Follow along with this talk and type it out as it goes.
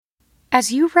As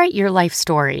you write your life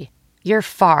story, you're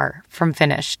far from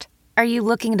finished. Are you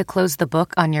looking to close the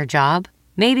book on your job?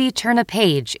 Maybe turn a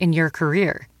page in your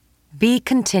career? Be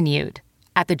continued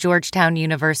at the Georgetown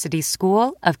University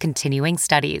School of Continuing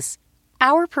Studies.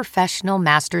 Our professional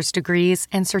master's degrees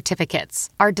and certificates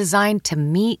are designed to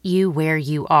meet you where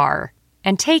you are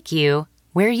and take you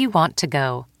where you want to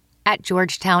go. At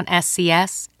Georgetown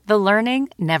SCS, the learning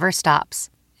never stops,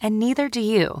 and neither do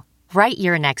you. Write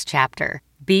your next chapter.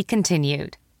 Be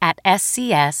continued at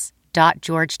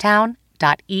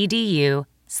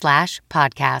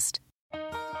scs.georgetown.edu/podcast.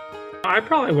 I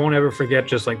probably won't ever forget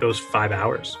just like those 5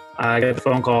 hours. I got a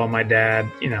phone call. My dad,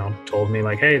 told me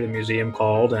like, hey, the museum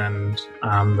called and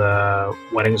the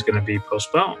wedding's going to be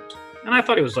postponed. And I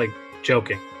thought he was like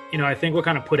joking. I think what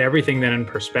kind of put everything then in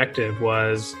perspective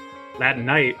was that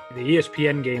night, the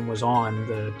ESPN game was on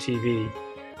the TV.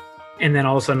 And then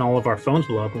all of a sudden, all of our phones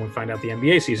blow up and we find out the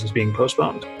NBA season's being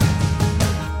postponed.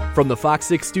 From the Fox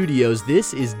 6 studios,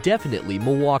 this is definitely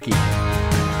Milwaukee.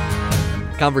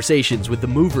 Conversations with the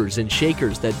movers and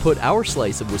shakers that put our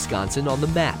slice of Wisconsin on the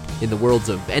map in the worlds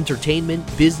of entertainment,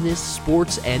 business,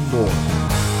 sports, and more.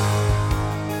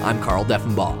 I'm Carl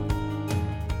Deffenbaugh.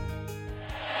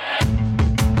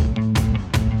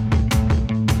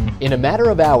 In a matter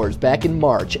of hours back in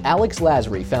March, Alex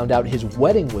Lasry found out his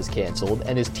wedding was canceled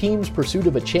and his team's pursuit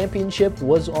of a championship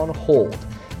was on hold.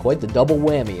 Quite the double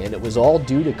whammy, and it was all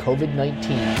due to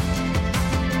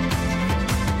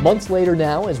COVID-19. Months later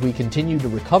now, as we continue to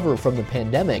recover from the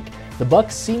pandemic, the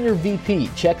Bucks senior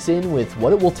VP checks in with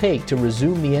what it will take to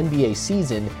resume the NBA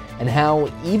season and how,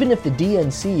 even if the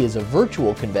DNC is a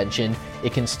virtual convention,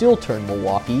 it can still turn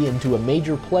Milwaukee into a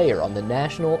major player on the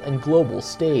national and global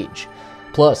stage.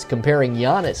 Plus, comparing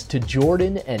Giannis to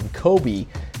Jordan and Kobe,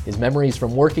 his memories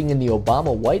from working in the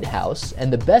Obama White House,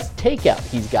 and the best takeout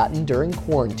he's gotten during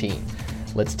quarantine.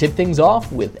 Let's tip things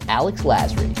off with Alex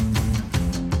Lasry.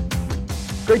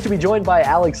 Great to be joined by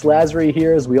Alex Lasry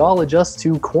here as we all adjust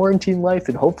to quarantine life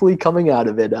and hopefully coming out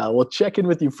of it. We'll check in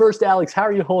with you first, Alex. How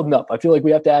are you holding up? I feel like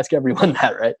we have to ask everyone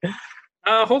that, right?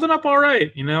 Holding up all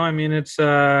right. It's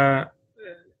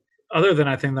other than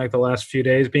I think like the last few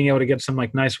days, being able to get some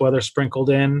like nice weather sprinkled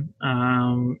in,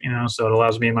 so it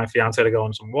allows me and my fiance to go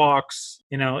on some walks.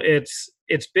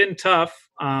 It's been tough,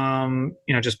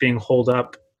 just being holed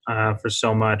up for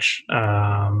so much,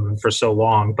 for so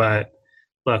long. But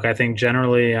look, I think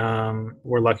generally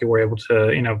we're lucky we're able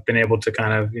to, been able to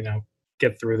kind of,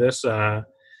 get through this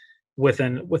with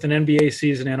an NBA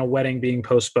season and a wedding being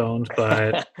postponed.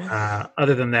 But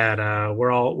other than that,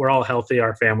 we're all healthy.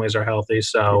 Our families are healthy.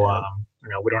 So,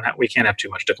 we can't have too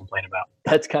much to complain about.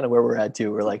 That's kind of where we're at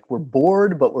too. We're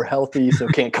bored, but we're healthy, so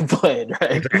can't complain,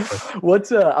 right?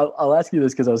 Exactly. I'll ask you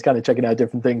this because I was kind of checking out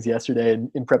different things yesterday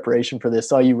in preparation for this.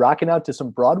 Saw you rocking out to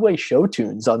some Broadway show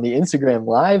tunes on the Instagram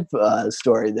Live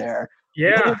story there.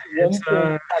 Yeah. It's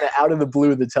kind of out of the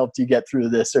blue that's helped you get through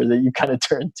this or that you kind of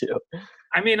turned to.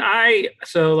 I'm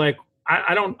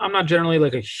not generally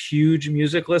like a huge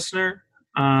music listener.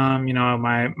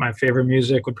 My favorite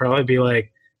music would probably be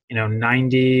like,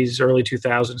 90s, early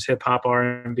 2000s hip hop,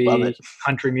 R&B,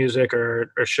 country music or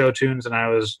show tunes. And I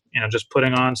was, just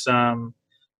putting on I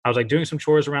was like doing some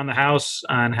chores around the house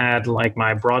and had like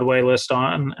my Broadway list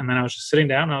on. And then I was just sitting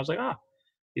down and I was like,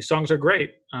 these songs are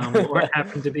great. Or I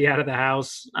happened to be out of the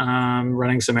house,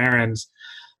 running some errands.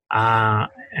 And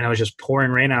it was just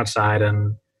pouring rain outside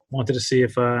and wanted to see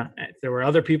if there were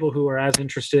other people who were as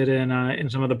interested in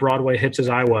some of the Broadway hits as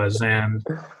I was. And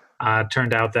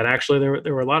turned out that actually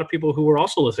there were a lot of people who were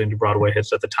also listening to Broadway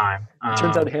hits at the time.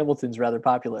 Turns out Hamilton's rather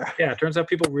popular. Yeah, it turns out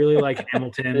people really like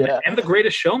Hamilton and The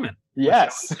Greatest Showman. Yes. Which I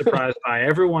was surprised by.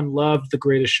 Everyone loved The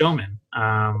Greatest Showman,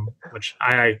 which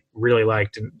I really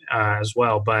liked as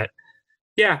well. But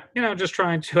yeah, just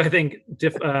trying to, I think,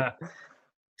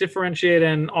 differentiate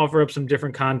and offer up some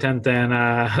different content than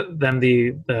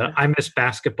the I miss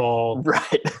basketball.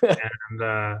 Right.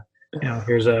 And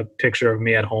here's a picture of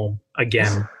me at home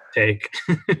again. Take.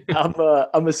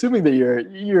 I'm assuming that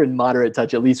you're in moderate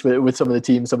touch, at least with some of the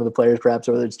teams, some of the players, perhaps,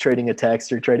 whether it's trading a text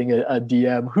or trading a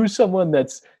DM. Who's someone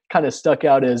that's kind of stuck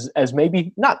out as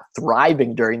maybe not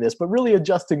thriving during this, but really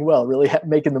adjusting well, really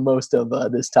making the most of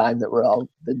this time that we're all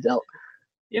been dealt?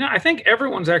 I think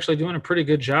everyone's actually doing a pretty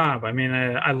good job. I mean,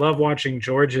 I love watching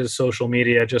George's social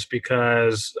media just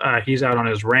because he's out on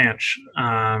his ranch.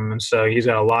 And so he's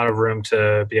got a lot of room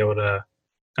to be able to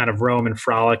kind of roam and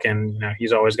frolic. And,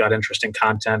 he's always got interesting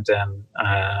content and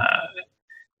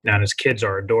his kids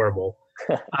are adorable.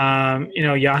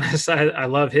 Giannis, I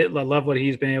love what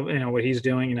he's been, what he's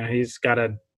doing. He's got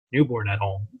a newborn at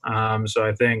home. So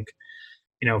I think,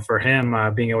 for him,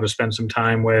 being able to spend some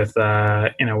time with,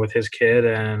 with his kid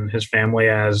and his family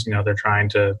as, they're trying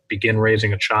to begin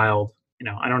raising a child.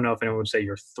 I don't know if anyone would say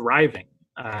you're thriving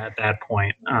at that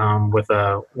point with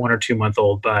a 1 or 2 month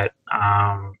old, but,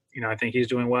 I think he's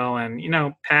doing well. And,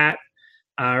 Pat,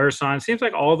 Ersan, seems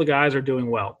like all the guys are doing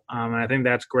well. And I think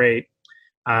that's great.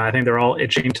 I think they're all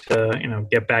itching to,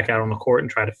 get back out on the court and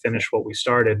try to finish what we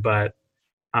started. But,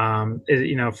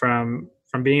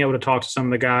 from being able to talk to some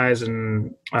of the guys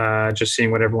and just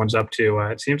seeing what everyone's up to,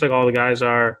 it seems like all the guys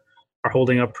are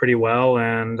holding up pretty well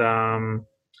and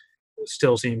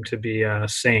still seem to be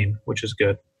sane, which is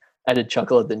good. I had a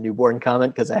chuckle at the newborn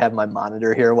comment because I have my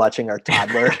monitor here watching our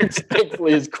toddler.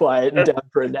 Thankfully, is quiet and down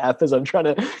for a nap as I'm trying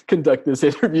to conduct this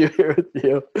interview here with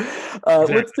you.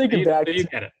 Exactly. Let's take it back. You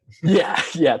get it.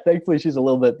 Yeah. Thankfully, she's a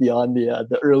little bit beyond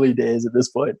the early days at this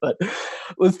point. But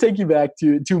let's take you back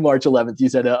to March 11th. You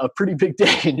said a pretty big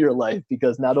day in your life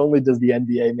because not only does the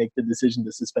NBA make the decision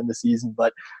to suspend the season,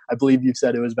 but I believe you've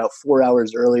said it was about 4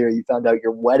 hours earlier you found out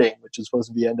your wedding, which was supposed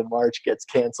to be end of March, gets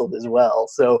canceled as well.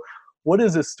 So what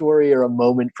is a story or a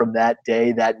moment from that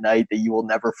day, that night, that you will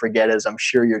never forget, as I'm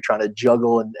sure you're trying to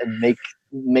juggle and make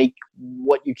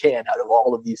what you can out of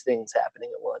all of these things happening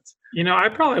at once? I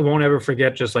probably won't ever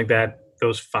forget just like that,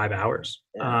 those 5 hours.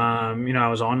 Yeah. I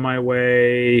was on my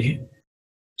way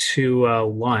to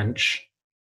lunch,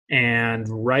 and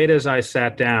right as I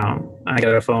sat down, I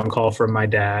got a phone call from my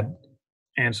dad.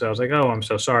 And so I was like, oh, I'm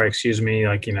so sorry. Excuse me.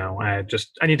 Like, I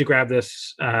need to grab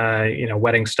this,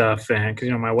 wedding stuff. And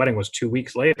because, my wedding was 2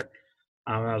 weeks later.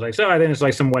 I was like, so I think it's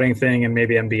like some wedding thing and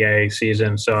maybe NBA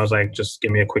season. So I was like, just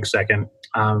give me a quick second.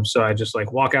 So I just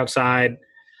like walk outside.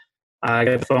 I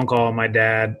got a phone call. My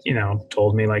dad,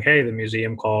 told me like, hey, the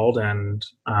museum called and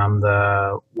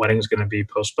the wedding's going to be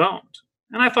postponed.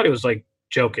 And I thought he was like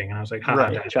joking. And I was like,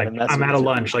 right, Dad, like, I'm at a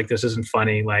lunch. Like, this isn't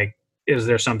funny. Like, is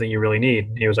there something you really need?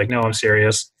 And he was like, no, I'm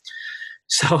serious.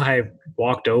 So I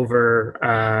walked over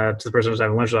to the person who was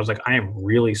having lunch. I was like, I am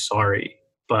really sorry,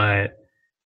 but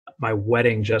my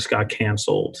wedding just got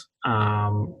canceled.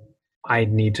 I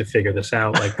need to figure this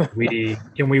out. Like,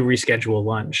 can we reschedule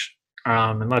lunch?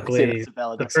 And luckily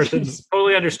the person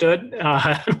totally understood.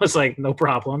 Was like, no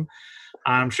problem.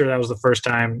 I'm sure that was the first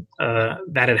time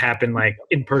that had happened, like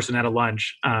in person at a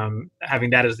lunch, having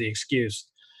that as the excuse.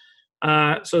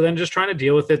 So then just trying to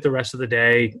deal with it the rest of the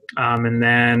day. And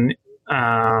then,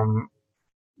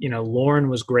 Lauren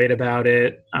was great about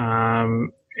it.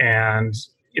 And,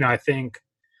 I think,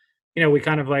 we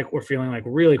kind of like, we're feeling like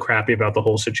really crappy about the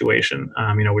whole situation.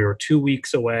 We were 2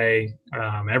 weeks away.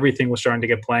 Everything was starting to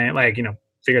get planned,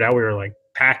 figured out we were like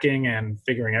packing and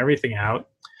figuring everything out.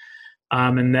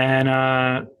 And then,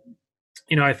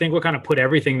 I think what kind of put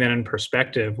everything then in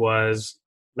perspective was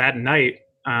that night,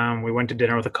 we went to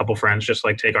dinner with a couple friends, just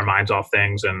like take our minds off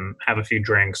things and have a few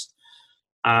drinks.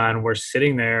 And we're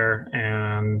sitting there,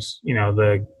 and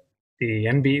the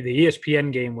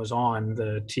ESPN game was on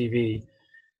the TV,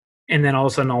 and then all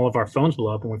of a sudden, all of our phones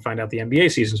blow up, and we find out the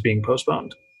NBA season's being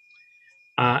postponed.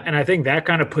 And I think that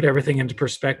kind of put everything into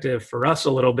perspective for us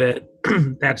a little bit.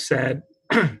 That said,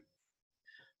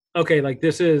 okay, like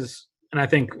this is, and I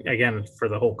think again for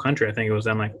the whole country, I think it was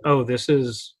then like, oh, this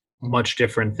is much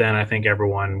different than I think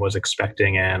everyone was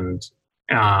expecting and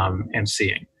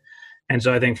seeing. And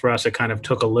so I think for us, it kind of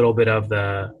took a little bit of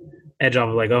the edge off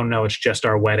of like, oh no, it's just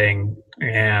our wedding,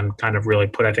 and kind of really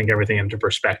put, I think, everything into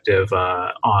perspective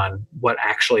on what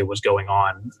actually was going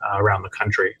on around the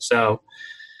country. So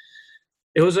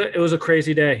it was a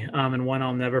crazy day, and one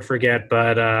I'll never forget,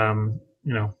 but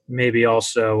maybe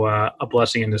also a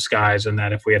blessing in disguise, in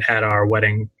that if we had our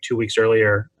wedding 2 weeks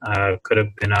earlier, could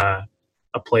have been a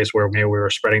place where maybe we were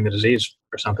spreading the disease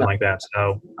or something like that.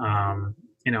 So,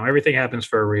 everything happens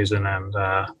for a reason, and,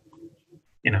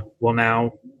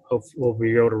 we'll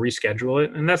be able to reschedule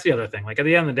it. And that's the other thing. Like at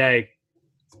the end of the day,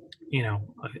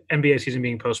 NBA season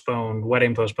being postponed,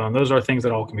 wedding postponed, those are things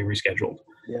that all can be rescheduled.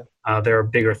 Yeah. There are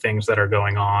bigger things that are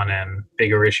going on and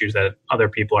bigger issues that other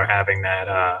people are having that,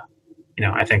 I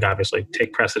think obviously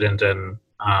take precedent and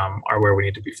are where we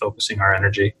need to be focusing our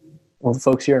energy. Well,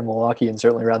 folks here in Milwaukee and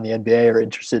certainly around the NBA are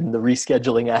interested in the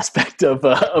rescheduling aspect of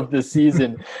the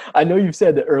season. I know you've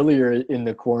said that earlier in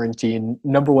the quarantine,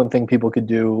 number one thing people could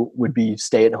do would be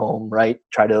stay at home, right?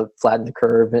 Try to flatten the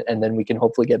curve, and then we can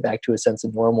hopefully get back to a sense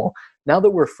of normal. Now that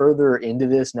we're further into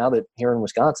this, now that here in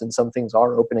Wisconsin, some things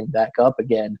are opening back up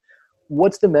again,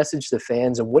 what's the message to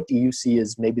fans, and what do you see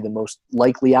as maybe the most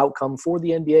likely outcome for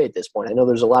the NBA at this point? I know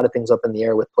there's a lot of things up in the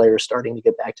air with players starting to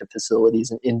get back to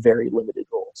facilities in very limited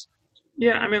roles.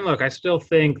 Yeah, I mean, look, I still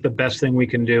think the best thing we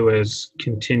can do is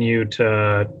continue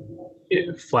to,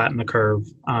 flatten the curve,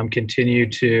 continue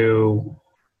to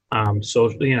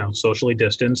socially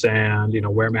distance and,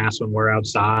 wear masks when we're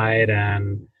outside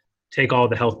and take all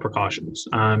the health precautions.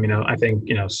 I think,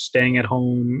 staying at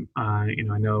home, I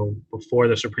know before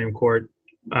the Supreme Court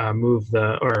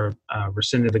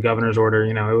rescinded the governor's order,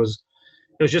 it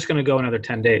was just going to go another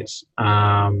 10 days,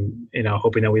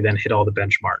 hoping that we then hit all the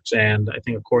benchmarks. And I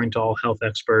think according to all health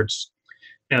experts,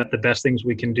 the best things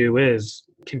we can do is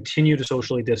continue to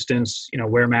socially distance,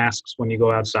 wear masks when you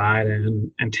go outside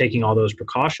and taking all those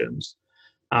precautions.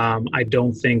 I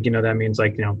don't think, that means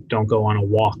don't go on a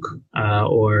walk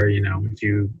or, if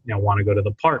you want to go to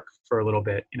the park for a little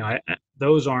bit,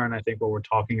 those aren't, I think, what we're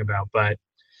talking about. But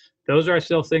those are, I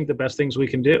still think, the best things we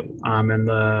can do. And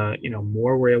the,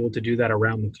 more we're able to do that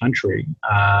around the country,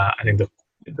 I think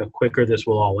the quicker this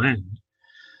will all end.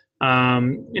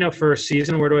 For a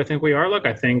season, where do I think we are? Look,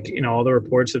 I think, all the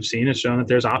reports I've seen have shown that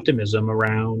there's optimism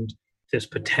around this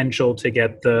potential to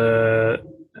get the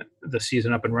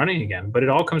season up and running again. But it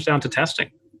all comes down to testing.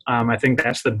 I think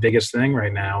that's the biggest thing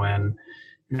right now. And,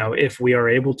 if we are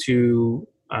able to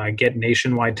get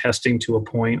nationwide testing to a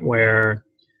point where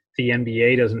the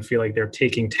NBA doesn't feel like they're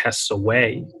taking tests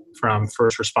away from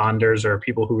first responders or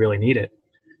people who really need it,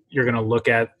 you're going to look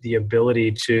at the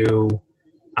ability to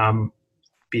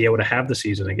be able to have the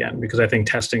season again, because I think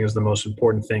testing is the most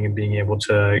important thing in being able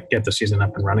to get the season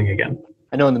up and running again.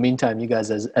 I know in the meantime, you guys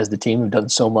as the team have done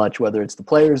so much, whether it's the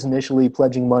players initially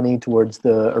pledging money towards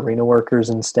the arena workers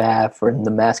and staff, or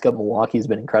the Mask Up Milwaukee has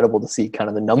been incredible to see kind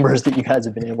of the numbers that you guys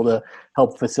have been able to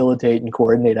help facilitate and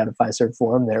coordinate out of Fiserv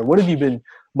Forum there. What have you been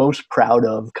most proud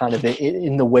of kind of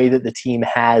in the way that the team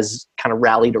has kind of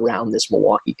rallied around this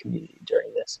Milwaukee community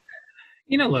during this?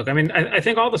 Look, I mean, I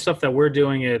think all the stuff that we're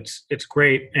doing, it's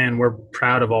great and we're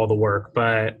proud of all the work,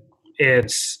 but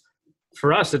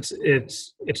for us,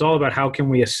 it's all about how can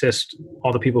we assist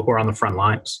all the people who are on the front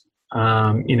lines.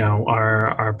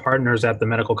 Our partners at the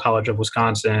Medical College of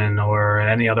Wisconsin or at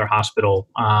any other hospital,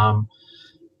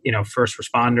 first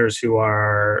responders who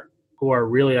are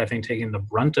really, I think, taking the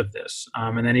brunt of this.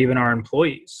 And then even our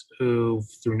employees who,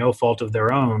 through no fault of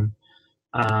their own,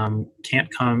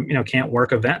 can't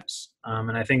work events.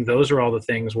 And I think those are all the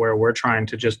things where we're trying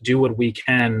to just do what we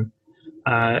can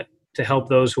to help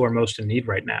those who are most in need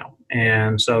right now.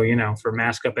 And so, for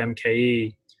Mask Up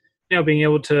MKE, being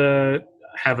able to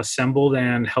have assembled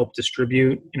and help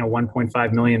distribute,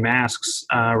 1.5 million masks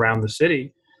around the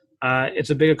city, it's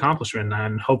a big accomplishment.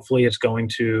 And hopefully it's going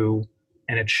to,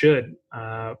 and it should,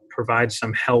 provide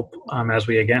some help as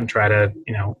we, again, try to,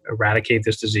 eradicate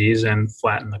this disease and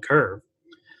flatten the curve.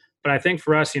 But I think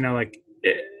for us,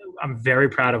 I'm very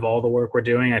proud of all the work we're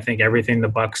doing. I think everything the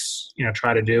Bucks,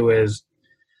 try to do is,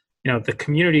 the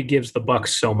community gives the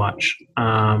Bucks so much,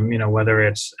 whether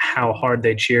it's how hard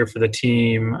they cheer for the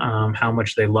team, how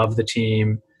much they love the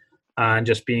team, and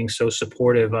just being so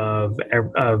supportive of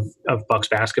Bucks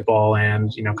basketball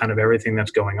and, kind of everything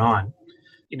that's going on.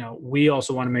 We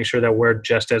also want to make sure that we're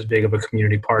just as big of a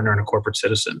community partner and a corporate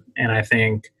citizen. And I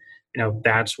think,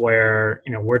 that's where,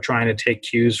 we're trying to take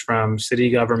cues from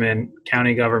city government,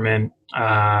 county government,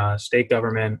 state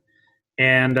government,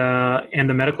 and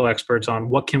the medical experts on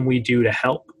what can we do to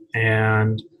help.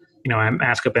 And,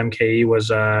 Mask Up MKE was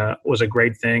a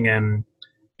great thing. And,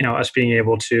 us being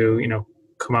able to,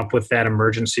 come up with that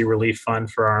emergency relief fund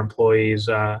for our employees,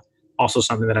 also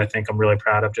something that I think I'm really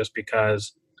proud of, just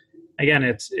because, again,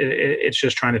 it's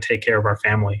just trying to take care of our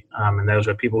family. And those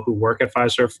are people who work at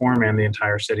Fiserv Forum and the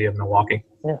entire city of Milwaukee.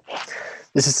 Yeah.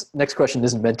 Next question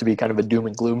isn't meant to be kind of a doom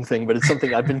and gloom thing, but it's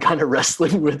something I've been kind of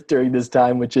wrestling with during this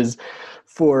time, which is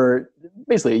for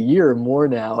basically a year or more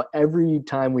now, every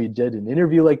time we did an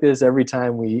interview like this, every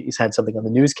time we had something on the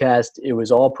newscast, it was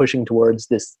all pushing towards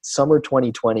this summer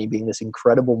 2020 being this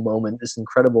incredible moment, this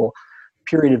incredible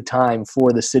period of time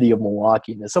for the city of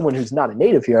Milwaukee. And as someone who's not a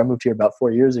native here, I moved here about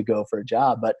 4 years ago for a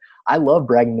job, but I love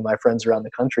bragging to my friends around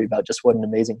the country about just what an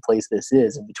amazing place this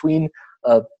is. And between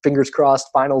fingers crossed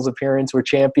finals appearance or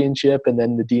championship and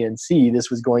then the DNC, this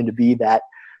was going to be that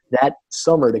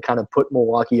summer to kind of put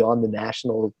Milwaukee on the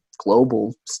national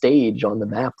global stage on the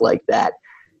map like that.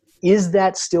 Is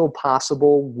that still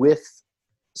possible with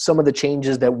some of the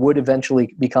changes that would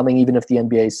eventually be coming, even if the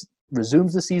NBA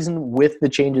resumes the season, with the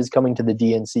changes coming to the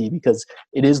DNC, because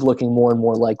it is looking more and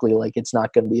more likely like it's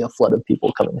not going to be a flood of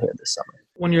people coming here this summer?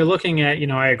 When you're looking at,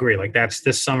 I agree, like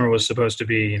this summer was supposed to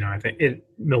be, I think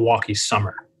Milwaukee's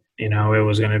summer. It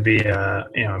was going to be,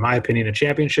 in my opinion, a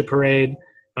championship parade,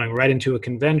 going right into a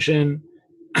convention,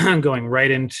 going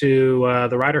right into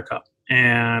the Ryder Cup.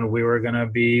 And we were going to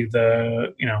be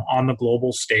on the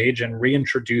global stage and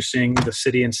reintroducing the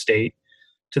city and state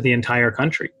to the entire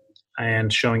country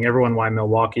and showing everyone why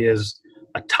Milwaukee is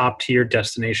a top-tier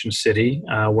destination city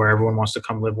where everyone wants to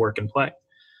come live, work, and play.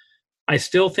 I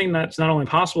still think that's not only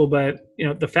possible, but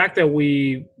the fact that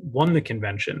we won the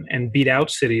convention and beat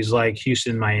out cities like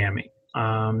Houston, Miami,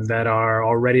 that are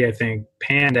already, I think,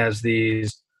 panned as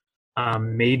these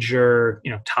major,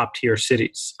 top-tier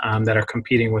cities that are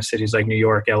competing with cities like New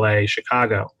York, LA,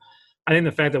 Chicago. I think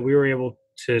the fact that we were able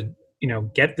to,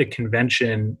 get the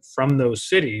convention from those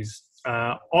cities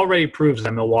already proves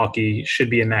that Milwaukee should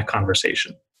be in that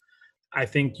conversation. I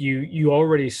think you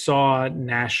already saw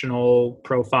national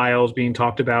profiles being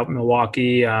talked about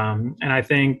Milwaukee, and I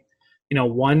think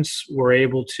once we're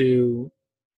able to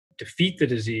defeat the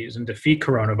disease and defeat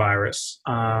coronavirus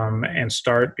and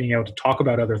start being able to talk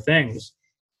about other things,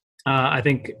 I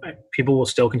think people will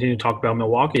still continue to talk about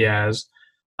Milwaukee as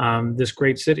this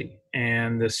great city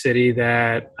and the city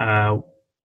that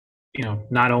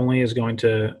not only is going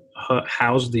to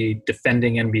house the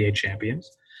defending NBA champions,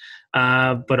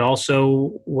 but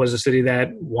also was a city that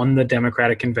won the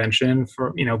Democratic Convention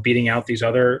for, beating out these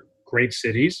other great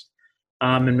cities.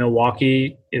 And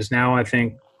Milwaukee is now, I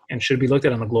think, and should be looked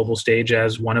at on the global stage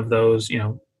as one of those,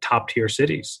 top tier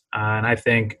cities. And I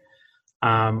think,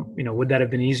 would that have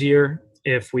been easier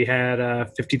if we had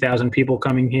 50,000 people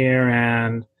coming here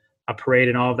and a parade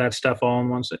and all of that stuff all in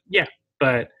one city? Yeah,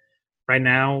 but right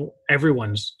now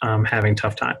everyone's having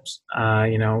tough times.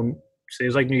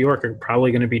 Cities like New York are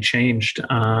probably going to be changed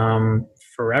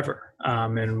forever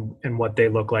in what they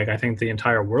look like. I think the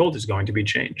entire world is going to be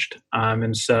changed.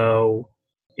 And so,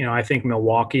 I think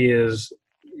Milwaukee is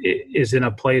in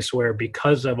a place where,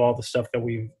 because of all the stuff that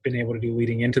we've been able to do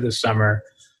leading into this summer,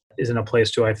 is in a place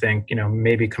to, I think,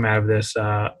 maybe come out of this,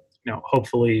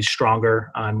 hopefully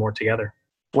stronger and more together.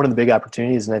 One of the big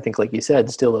opportunities, and I think, like you said,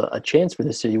 still a chance for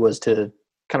the city, was to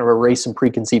kind of erase some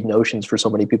preconceived notions for so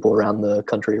many people around the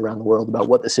country, around the world, about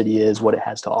what the city is, what it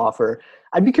has to offer.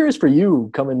 I'd be curious for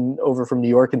you, coming over from New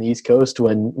York and the East Coast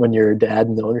when your dad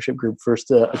and the ownership group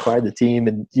first acquired the team,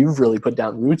 and you've really put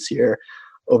down roots here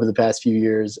over the past few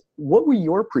years. What were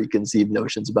your preconceived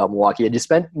notions about Milwaukee? Had you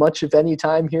spent much, if any,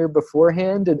 time here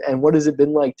beforehand? And what has it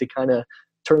been like to kind of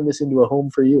turn this into a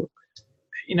home for you?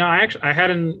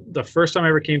 The first time I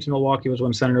ever came to Milwaukee was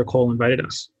when Senator Cole invited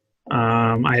us.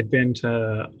 I had been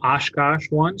to Oshkosh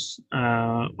once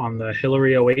on the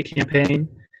Hillary 08 campaign.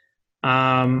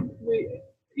 My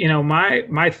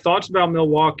thoughts about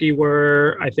Milwaukee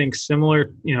were, I think,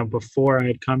 similar, before I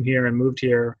had come here and moved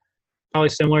here, probably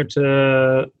similar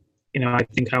to, I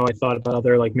think how I thought about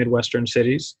other like Midwestern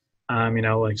cities,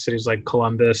 like cities like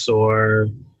Columbus or,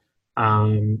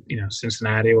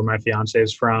 Cincinnati, where my fiance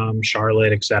is from,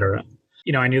 Charlotte, et cetera.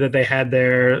 I knew that they had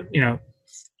their,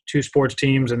 2 sports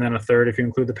teams and then a third if you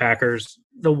include the Packers.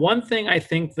 The one thing I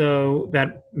think, though,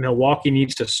 that Milwaukee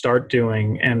needs to start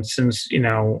doing, and since,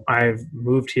 I've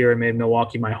moved here and made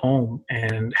Milwaukee my home,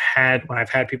 and when I've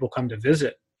had people come to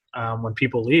visit, when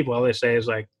people leave, well, they say is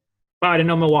like, wow, I didn't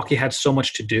know Milwaukee had so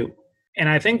much to do. And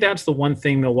I think that's the one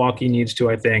thing Milwaukee needs to,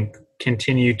 I think,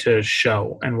 continue to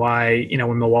show, and why,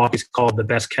 when Milwaukee's called the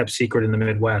best kept secret in the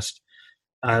Midwest,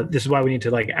 this is why we need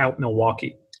to out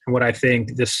Milwaukee. And what I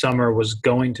think this summer was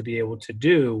going to be able to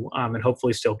do, and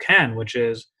hopefully still can, which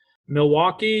is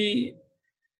Milwaukee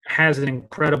has an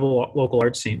incredible local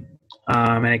art scene.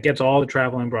 And it gets all the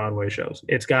traveling Broadway shows.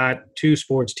 It's got 2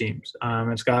 sports teams.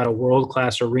 It's got a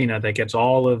world-class arena that gets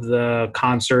all of the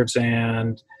concerts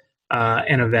and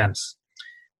events.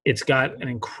 It's got an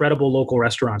incredible local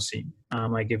restaurant scene.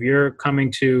 If you're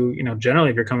coming to,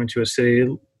 generally if you're coming to a city,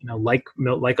 like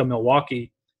a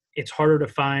Milwaukee, it's harder to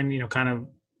find, kind of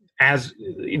as,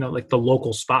 like the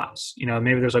local spots.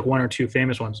 Maybe there's like 1 or 2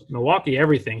 famous ones. Milwaukee,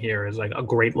 everything here is like a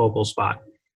great local spot.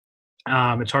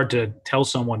 It's hard to tell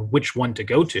someone which one to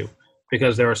go to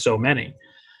because there are so many.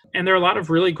 And there are a lot of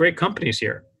really great companies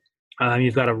here.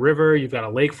 You've got a river, you've got a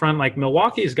lakefront. Like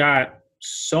Milwaukee's got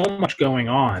so much going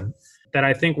on that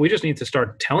I think we just need to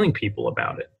start telling people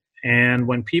about it. And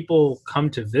when people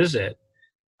come to visit,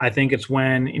 I think it's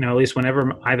when, at least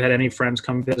whenever I've had any friends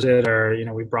come visit or,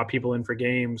 we brought people in for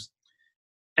games,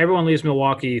 everyone leaves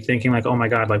Milwaukee thinking like, oh my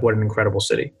God, like what an incredible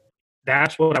city.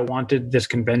 That's what I wanted this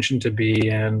convention to be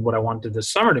and what I wanted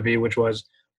this summer to be, which was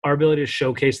our ability to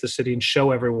showcase the city and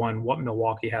show everyone what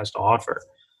Milwaukee has to offer.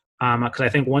 Because I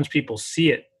think once people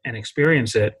see it and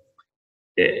experience it,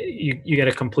 you get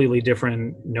a completely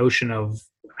different notion of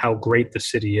how great the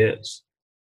city is.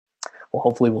 Well,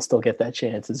 hopefully we'll still get that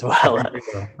chance as well.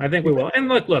 I think we will. And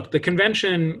look, the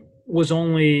convention was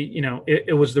only,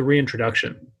 it was the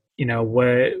reintroduction.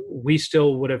 What we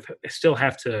still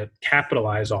have to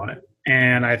capitalize on it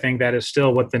And I think that is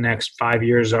still what the next 5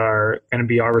 years are going to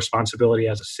be our responsibility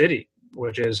as a city,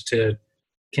 which is to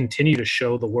continue to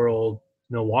show the world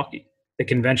Milwaukee. The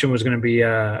convention was going to be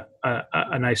a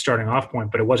nice starting off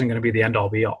point, but it wasn't going to be the end all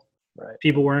be all. Right.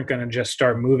 People weren't going to just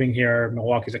start moving here.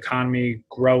 Milwaukee's economy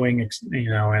growing,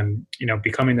 and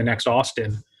becoming the next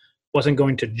Austin wasn't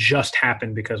going to just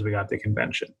happen because we got the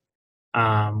convention.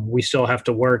 We still have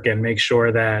to work and make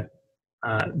sure that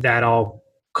that all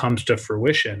comes to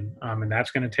fruition, and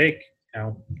that's going to take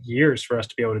years for us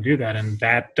to be able to do that. And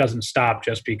that doesn't stop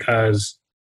just because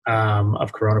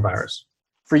of coronavirus.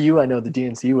 For you, I know the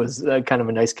DNC was kind of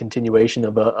a nice continuation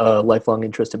of a lifelong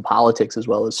interest in politics as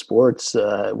well as sports,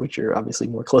 which you're obviously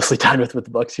more closely tied with the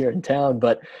Bucks here in town.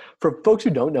 But for folks who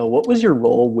don't know, what was your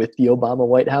role with the Obama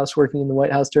White House, working in the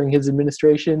White House during his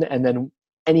administration? And then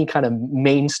any kind of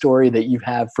main story that you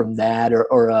have from that,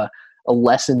 or a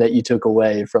lesson that you took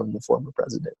away from the former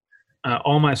president?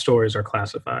 All my stories are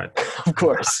classified. Of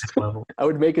course. I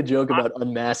would make a joke about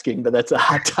unmasking, but that's a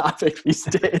hot topic these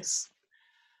days.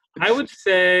 I would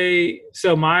say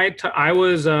so. I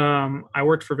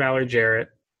worked for Valerie Jarrett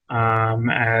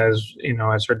as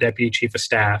her deputy chief of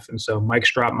staff, and so Mike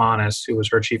Strautmanis, who was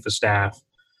her chief of staff,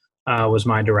 was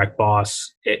my direct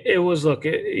boss. It was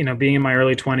being in my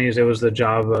early 20s, it was the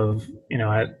job of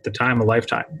at the time a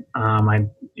lifetime. I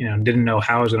didn't know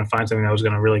how I was going to find something that was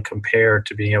going to really compare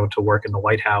to being able to work in the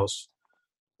White House.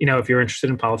 If you're interested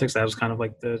in politics, that was kind of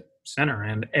like the center,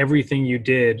 and everything you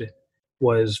did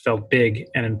felt big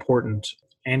and important.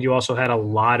 And you also had a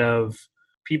lot of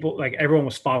people, like everyone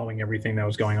was following everything that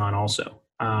was going on also.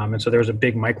 And so there was a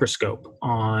big microscope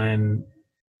on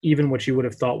even what you would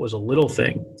have thought was a little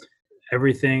thing.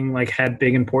 Everything had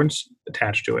big importance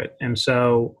attached to it. And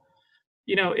so,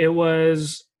 it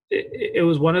was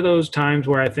one of those times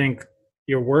where I think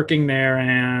you're working there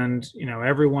and,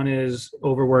 everyone is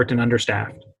overworked and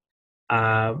understaffed.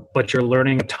 But you're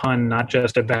learning a ton, not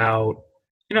just about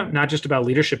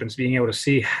leadership and being able to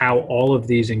see how all of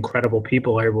these incredible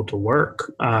people are able to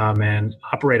work and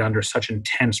operate under such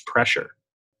intense pressure,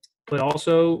 but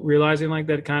also realizing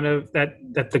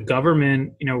that the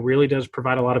government, really does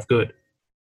provide a lot of good.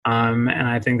 And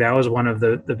I think that was one of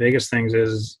the biggest things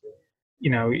is,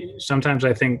 sometimes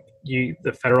I think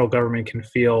the federal government can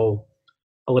feel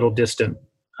a little distant.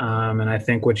 And I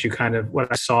think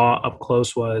what I saw up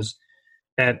close was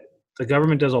that the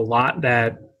government does a lot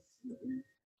that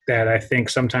I think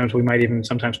sometimes we might even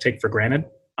sometimes take for granted,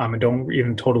 and don't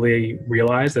even totally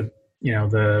realize that,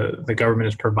 the government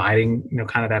is providing,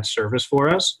 kind of that service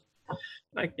for us.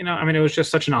 It was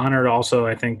just such an honor also,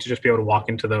 I think, to just be able to walk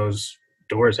into those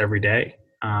doors every day.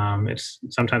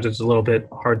 Sometimes it's a little bit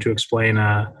hard to explain,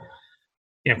 kind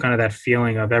of that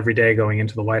feeling of every day going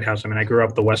into the White House. I grew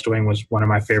up, The West Wing was one of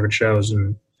my favorite shows,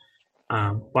 and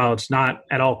while it's not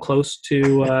at all close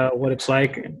to what it's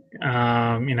like,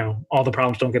 all the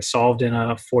problems don't get solved in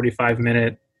a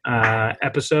 45-minute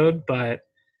episode, but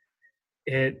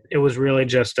it was really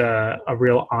just a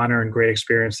real honor and great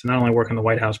experience to not only work in the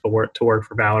White House, but to work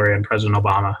for Valerie and President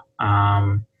Obama.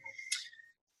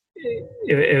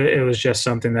 It was just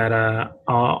something that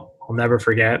I'll never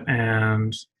forget.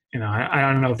 And, I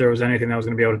don't know if there was anything that was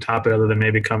going to be able to top it other than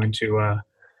maybe coming to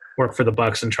work for the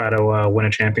Bucks and try to win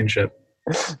a championship.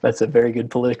 That's a very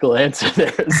good political answer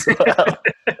there as well.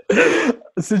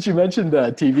 Since you mentioned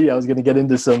TV, I was going to get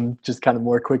into some just kind of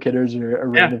more quick hitters or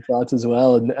random thoughts as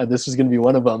well. And this is going to be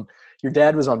one of them. Your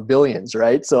dad was on Billions,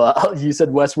 right? So you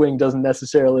said West Wing doesn't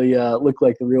necessarily look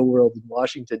like the real world in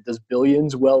Washington. Does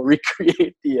Billions well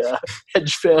recreate the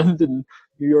hedge fund and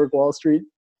New York Wall Street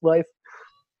life?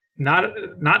 Not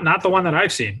the one that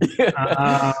I've seen.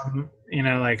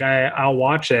 I'll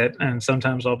watch it and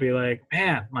sometimes I'll be like,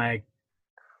 man,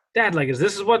 Dad, is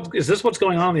this what's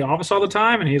going on in the office all the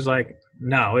time? And he's like,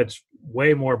 no, it's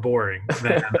way more boring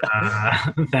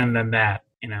than that.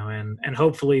 And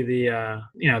hopefully the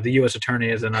U.S. attorney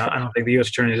isn't. I don't think the U.S.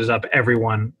 attorney is up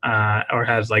everyone or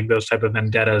has those type of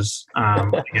vendettas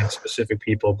against specific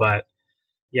people. But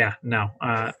yeah, no,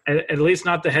 at least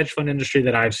not the hedge fund industry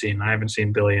that I've seen. I haven't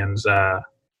seen Billions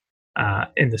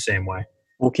in the same way.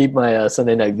 We'll keep my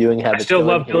Sunday night viewing habits. I still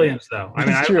love Billions, though.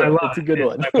 I love it's a good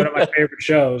one. It's one of my favorite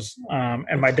shows,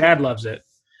 and my dad loves it.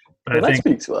 But that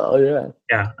speaks well, yeah.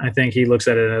 Yeah, I think he looks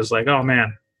at it as like, oh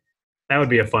man, that would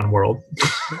be a fun world.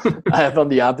 I have on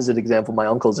the opposite example. My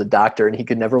uncle's a doctor, and he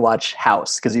could never watch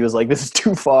House because he was like, this is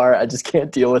too far. I just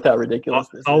can't deal with how ridiculous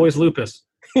this is. Always lupus.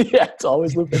 Yeah, it's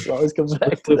always lupus. It always comes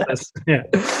back to lupus. that.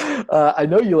 Yeah. I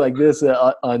know you like this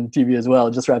on TV as well.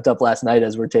 It just wrapped up last night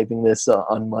as we're taping this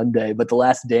on Monday. But The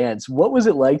Last Dance, what was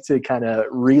it like to kind of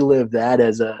relive that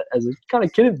as a kind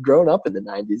of kid who'd grown up in the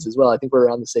 90s as well? I think we're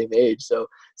around the same age. So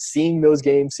seeing those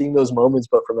games, seeing those moments,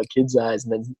 but from a kid's eyes,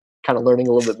 and then kind of learning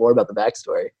a little bit more about the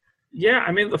backstory. Yeah,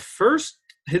 I mean, the first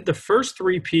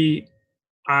three-peat,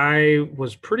 I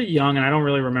was pretty young, and I don't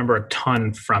really remember a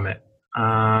ton from it.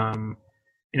 I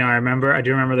do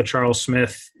remember the Charles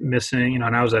Smith missing, and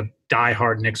I was a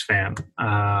diehard Knicks fan,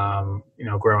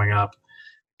 growing up.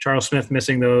 Charles Smith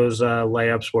missing those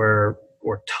layups were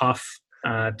tough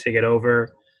to get over.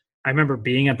 I remember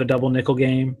being at the double nickel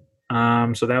game.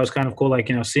 So that was kind of cool,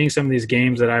 seeing some of these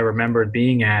games that I remembered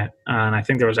being at. And I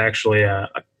think there was actually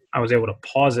I was able to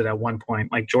pause it at one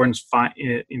point, like Jordan's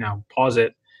pause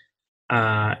it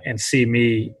and see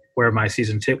me where our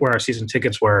season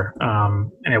tickets were,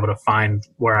 and able to find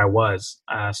where I was.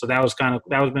 So that was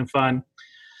been fun.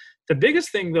 The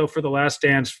biggest thing though for The Last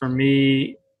Dance for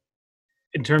me,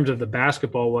 in terms of the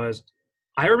basketball, was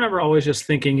I remember always just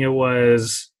thinking it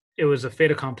was a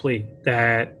fait accompli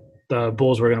that the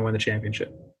Bulls were going to win the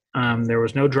championship. There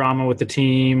was no drama with the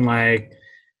team. Like,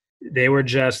 they were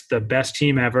just the best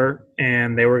team ever,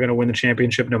 and they were going to win the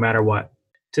championship no matter what.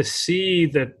 To see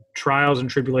the trials and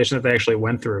tribulations that they actually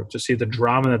went through, to see the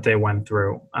drama that they went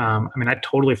through. I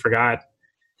totally forgot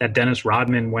that Dennis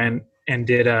Rodman went and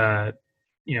did a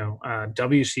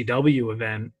WCW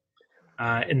event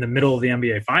in the middle of the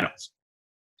NBA Finals.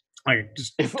 Like,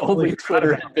 just if only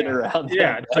Twitter had been around.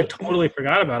 Yeah, I totally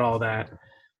forgot about all that.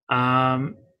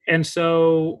 And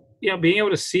so, being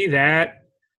able to see that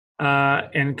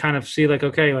and kind of see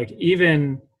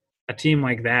even a team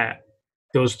like that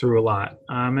goes through a lot.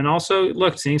 And also,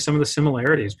 seeing some of the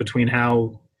similarities between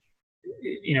how,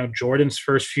 Jordan's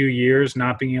first few years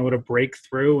not being able to break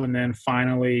through and then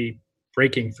finally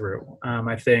breaking through,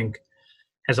 I think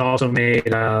has also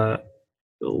made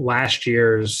last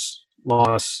year's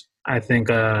loss, I think,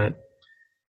 a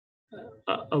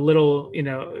little,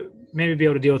 maybe be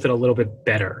able to deal with it a little bit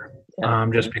better.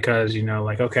 Just because,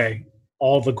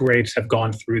 all the greats have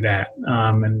gone through that.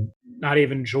 And not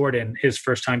even Jordan, his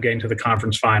first time getting to the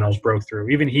conference finals, broke through.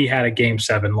 Even he had a Game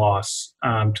 7 loss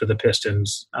to the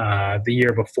Pistons the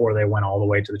year before they went all the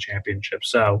way to the championship.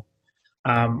 So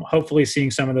hopefully seeing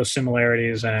some of those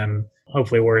similarities, and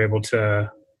hopefully we're able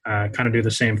to kind of do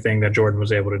the same thing that Jordan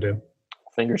was able to do.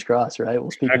 Fingers crossed, right?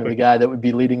 Well, speaking of the guy that would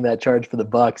be leading that charge for the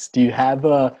Bucks, do you have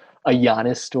a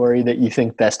Giannis story that you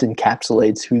think best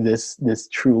encapsulates who this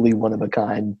truly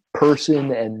one-of-a-kind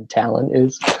person and talent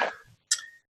is?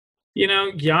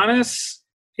 Giannis,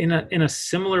 in a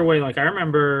similar way, I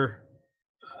remember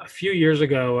a few years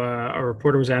ago, a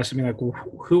reporter was asking me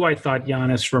who I thought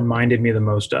Giannis reminded me the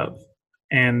most of,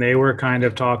 and they were kind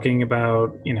of talking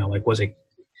about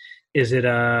is it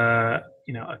a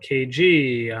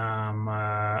KG,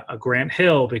 a Grant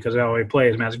Hill because of how he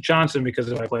plays, Magic Johnson because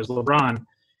of how he plays, LeBron.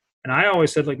 And I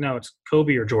always said, no, it's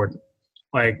Kobe or Jordan,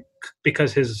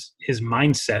 because his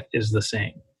mindset is the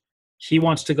same. He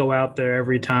wants to go out there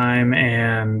every time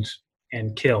and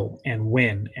kill and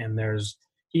win. And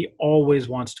he always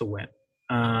wants to win.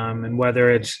 And whether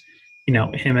it's,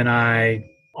 him and I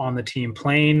on the team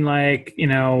playing, betting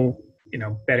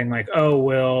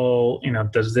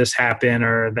does this happen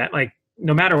or that,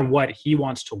 no matter what, he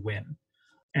wants to win.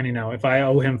 And, if I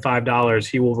owe him $5,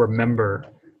 he will remember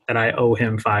that I owe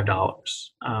him $5.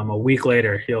 A week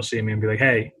later, he'll see me and be like,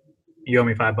 hey, you owe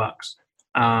me $5.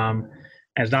 And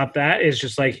it's not that. It's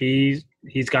just he's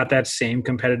got that same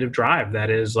competitive drive that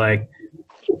is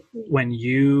when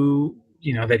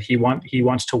that he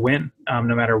wants to win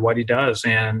no matter what he does.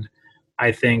 And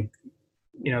I think,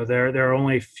 there are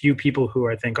only few people who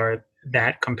I think are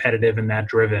that competitive and that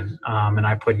driven. And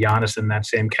I put Giannis in that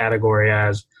same category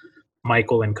as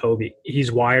Michael and Kobe.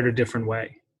 He's wired a different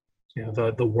way.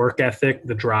 The work ethic,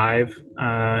 the drive,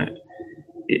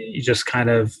 you just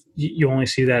you only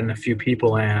see that in a few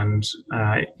people, and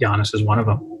Giannis is one of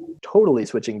them. Totally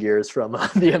switching gears from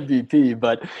the MVP,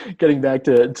 but getting back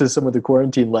to some of the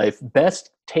quarantine life,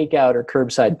 best takeout or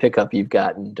curbside pickup you've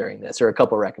gotten during this, or a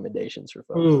couple recommendations for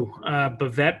folks.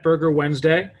 Bavette Burger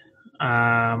Wednesday.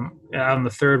 On the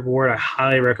Third Ward, I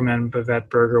highly recommend Bavette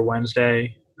Burger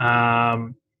Wednesday.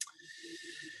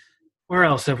 Where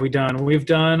else have we done? We've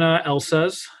done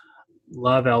Elsa's.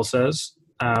 Love Elsa's.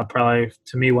 Probably,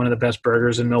 to me, one of the best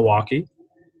burgers in Milwaukee.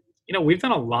 We've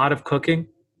done a lot of cooking.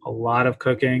 We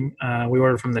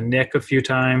ordered from the Nick a few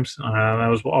times. That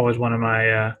was always one of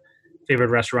my favorite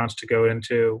restaurants to go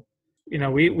into.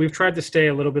 we've tried to stay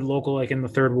a little bit local, like in the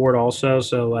Third Ward also.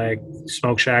 So like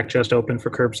Smoke Shack just opened for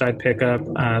curbside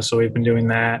pickup. So we've been doing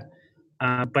that.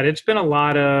 But it's been a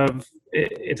lot of,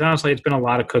 it's been a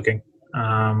lot of cooking,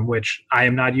 which I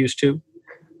am not used to.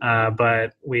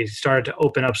 But we started to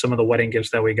open up some of the wedding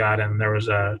gifts that we got, and there was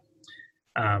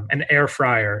an air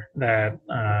fryer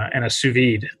and a sous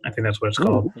vide, I think that's what it's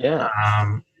called. Ooh, yeah.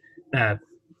 That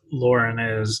Lauren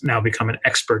is now become an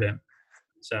expert in.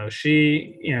 So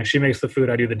she makes the food,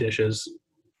 I do the dishes.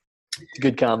 It's a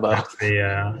good combo.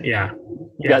 Yeah.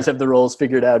 You guys have the roles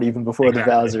figured out even before the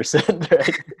vows are set,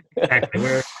 right?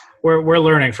 Exactly. We're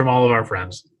learning from all of our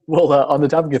friends. Well, on the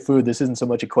topic of food, this isn't so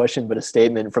much a question, but a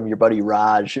statement from your buddy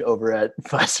Raj over at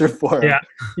Fiserv Forum. Yeah.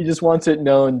 He just wants it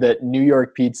known that New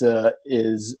York pizza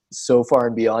is so far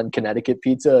and beyond Connecticut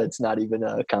pizza, it's not even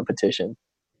a competition.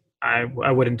 I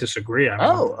wouldn't disagree.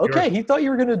 Okay. He thought you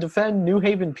were going to defend New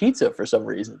Haven pizza for some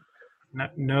reason.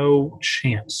 No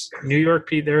chance. New York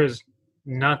pizza, there is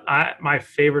not. My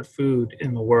favorite food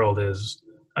in the world is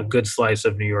a good slice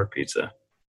of New York pizza.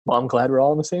 Well, I'm glad we're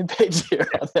all on the same page here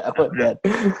on that one then.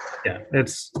 Yeah,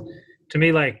 it's, to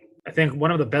me, like, I think one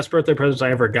of the best birthday presents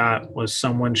I ever got was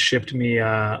someone shipped me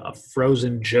a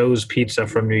frozen Joe's pizza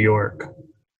from New York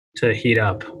to heat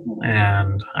up.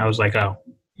 And I was like, oh,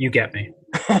 you get me.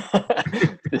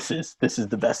 This is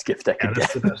the best gift I could get.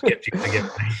 That's the best gift you can get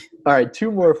me. All right,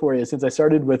 two more for you. Since I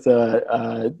started with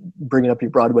bringing up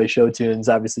your Broadway show tunes,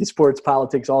 obviously sports,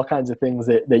 politics, all kinds of things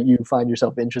that you find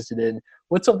yourself interested in.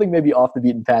 What's something maybe off the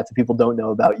beaten path that people don't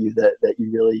know about you that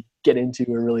you really get into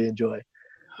or really enjoy?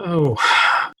 Oh,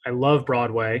 I love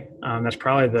Broadway. That's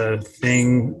probably the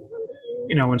thing,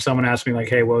 when someone asks me like,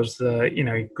 hey, what was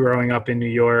growing up in New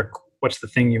York, what's the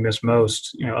thing you miss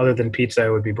most? Other than pizza, it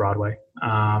would be Broadway.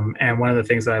 And one of the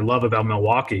things that I love about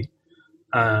Milwaukee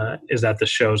is that the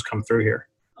shows come through here.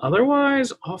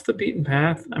 Otherwise, off the beaten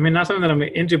path. I mean, not something that I'm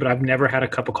into, but I've never had a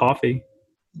cup of coffee.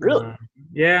 Really?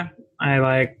 Yeah,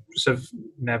 I have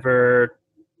never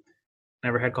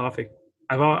had coffee.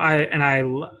 I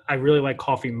really like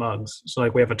coffee mugs. So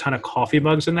like we have a ton of coffee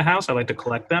mugs in the house. I like to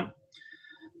collect them.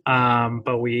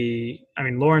 But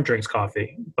Lauren drinks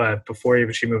coffee, but before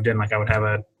even she moved in, like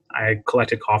I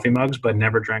collected coffee mugs, but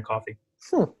never drank coffee.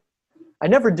 I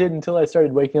never did until I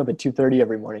started waking up at 2:30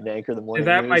 every morning to anchor the morning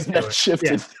that news. Might do that it.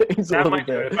 shifted things a little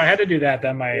bit. If I had to do that,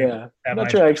 that might. Yeah. I'm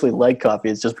not sure I actually like coffee.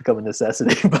 It's just become a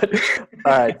necessity. But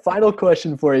all right, final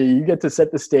question for you. You get to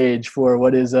set the stage for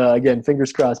what is, again,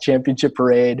 fingers crossed, championship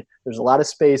parade. There's a lot of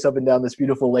space up and down this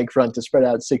beautiful lakefront to spread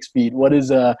out 6 feet. What is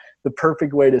the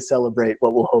perfect way to celebrate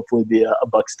what will hopefully be a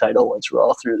Bucks title once we're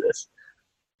all through this?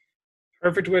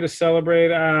 Perfect way to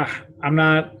celebrate. I'm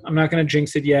not going to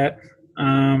jinx it yet.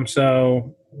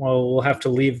 So we'll have to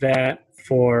leave that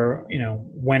for,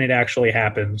 when it actually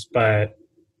happens. But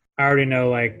I already know,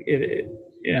 like,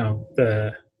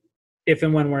 if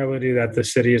and when we're able to do that, the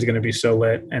city is going to be so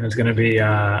lit, and it's going to be,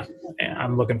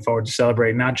 I'm looking forward to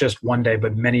celebrate not just one day,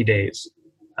 but many days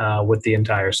with the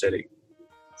entire city.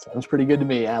 Sounds pretty good to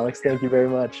me, Alex. Thank you very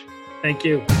much. Thank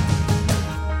you.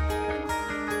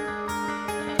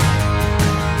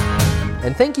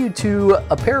 And thank you to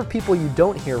a pair of people you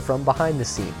don't hear from behind the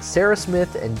scenes, Sarah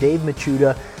Smith and Dave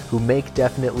Machuda, who make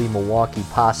Definitely Milwaukee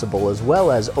possible, as well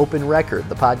as Open Record,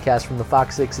 the podcast from the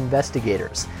Fox 6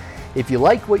 investigators. If you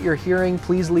like what you're hearing,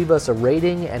 please leave us a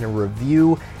rating and a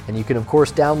review, and you can, of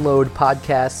course, download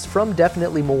podcasts from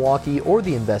Definitely Milwaukee or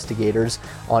the investigators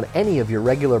on any of your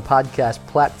regular podcast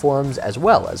platforms, as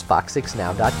well as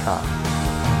fox6now.com.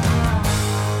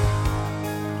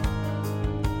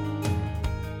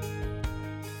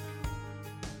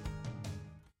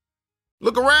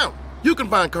 Look around. You can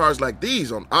find cars like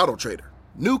these on AutoTrader.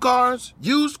 New cars,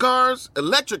 used cars,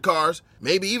 electric cars,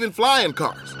 maybe even flying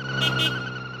cars.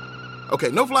 Okay,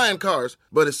 no flying cars,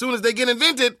 but as soon as they get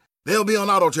invented, they'll be on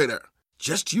AutoTrader.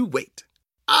 Just you wait.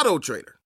 AutoTrader.